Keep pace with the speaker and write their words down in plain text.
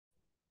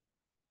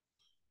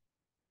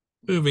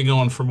moving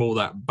on from all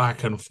that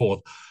back and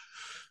forth,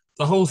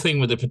 the whole thing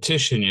with the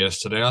petition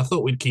yesterday, I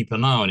thought we'd keep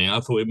an eye on it. I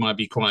thought it might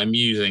be quite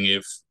amusing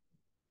if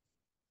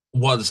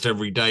once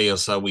every day or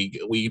so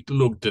we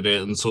looked at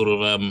it and sort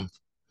of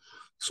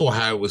saw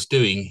how it was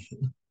doing.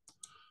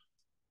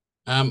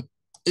 Um,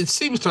 it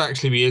seems to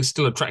actually be it's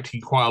still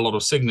attracting quite a lot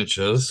of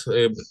signatures.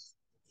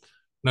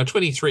 Now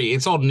 23,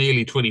 it's on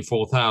nearly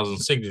 24,000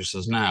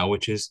 signatures now,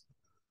 which is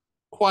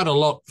quite a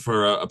lot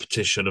for a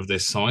petition of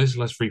this size.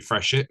 Let's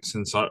refresh it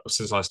since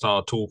I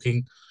started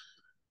talking.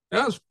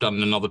 Yeah, I've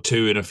done another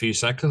two in a few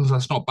seconds.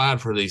 That's not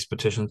bad for these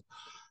petitions.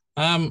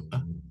 Um,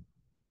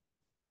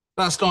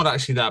 that's not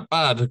actually that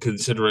bad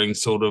considering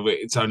sort of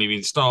it's only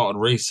been started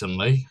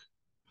recently.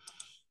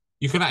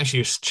 You can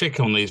actually check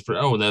on these.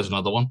 Oh, there's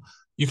another one.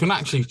 You can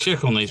actually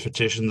check on these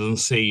petitions and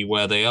see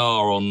where they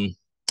are on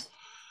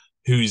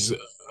who's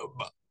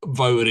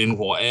voted in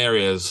what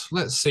areas.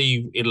 Let's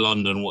see in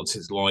London what's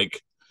it's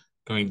like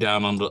going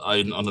down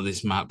under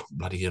this map.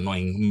 Bloody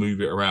annoying,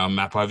 move it around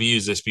map. I've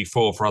used this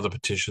before for other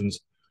petitions.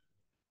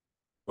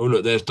 Oh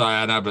look, there's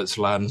Diane Abbott's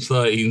land,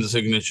 13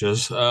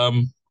 signatures.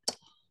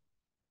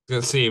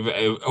 Let's see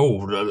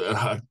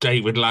if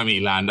David Lammy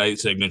land, 8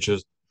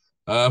 signatures.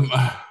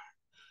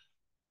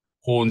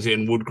 Hornsey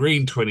and Wood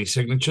Green, 20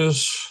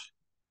 signatures.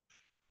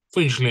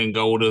 Finchley and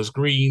Golders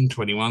Green,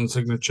 21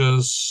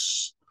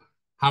 signatures.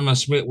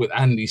 Hammersmith with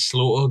Andy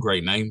Slaughter,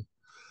 great name,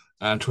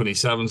 and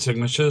 27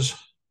 signatures.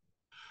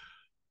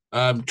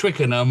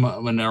 Twickenham,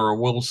 Monera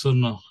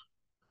Wilson,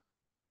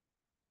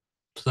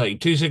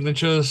 32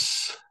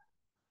 signatures.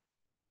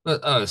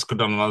 Let's go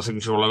down another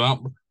signature all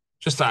about.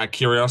 Just out of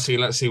curiosity,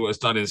 let's see what's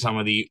done in some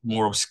of the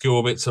more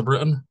obscure bits of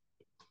Britain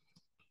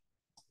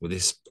with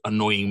this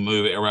annoying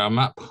move it around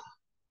map.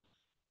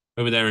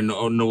 Over there in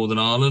Northern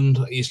Ireland,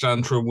 East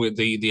Antrim with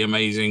the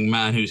amazing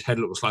man whose head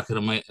looks like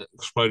an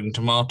exploding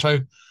tomato,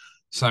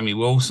 Sammy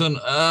Wilson.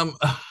 Don't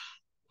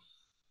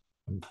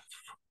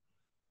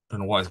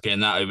know why it's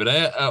getting that over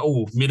there.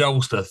 Mid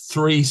Ulster,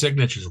 3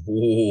 signatures.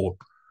 Whoa.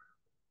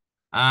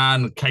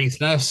 And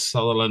Caithness,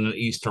 Sutherland and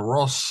Easter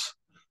Ross,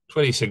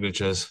 20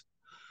 signatures.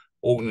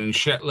 Orkney and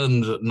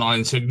Shetland,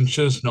 9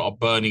 signatures. Not a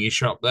burning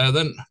issue up there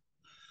then.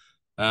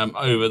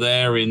 Over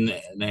there in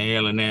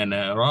Nail and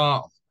there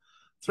are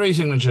 3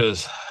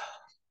 signatures.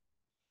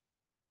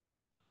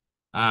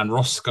 And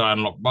Rosscar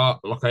and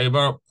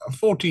Lochaber,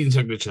 14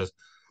 signatures.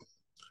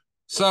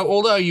 So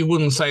although you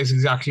wouldn't say it's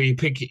exactly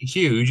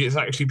huge, it's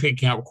actually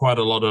picking up quite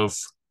a lot of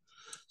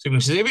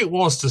signatures. If it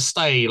was to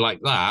stay like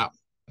that,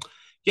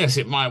 yes,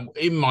 it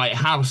might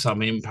have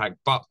some impact,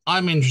 but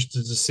I'm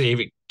interested to see if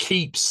it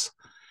keeps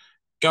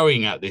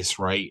going at this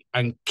rate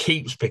and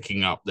keeps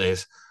picking up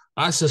this.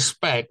 I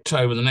suspect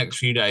over the next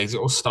few days it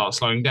will start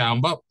slowing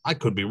down, but I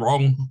could be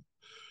wrong.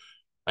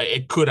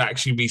 It could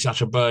actually be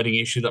such a burning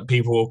issue that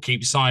people will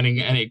keep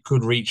signing and it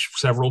could reach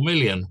several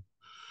million.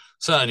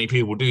 Certainly,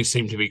 people do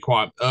seem to be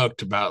quite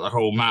irked about the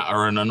whole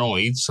matter and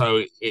annoyed, so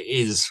it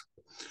is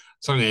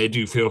something they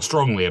do feel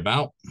strongly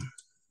about.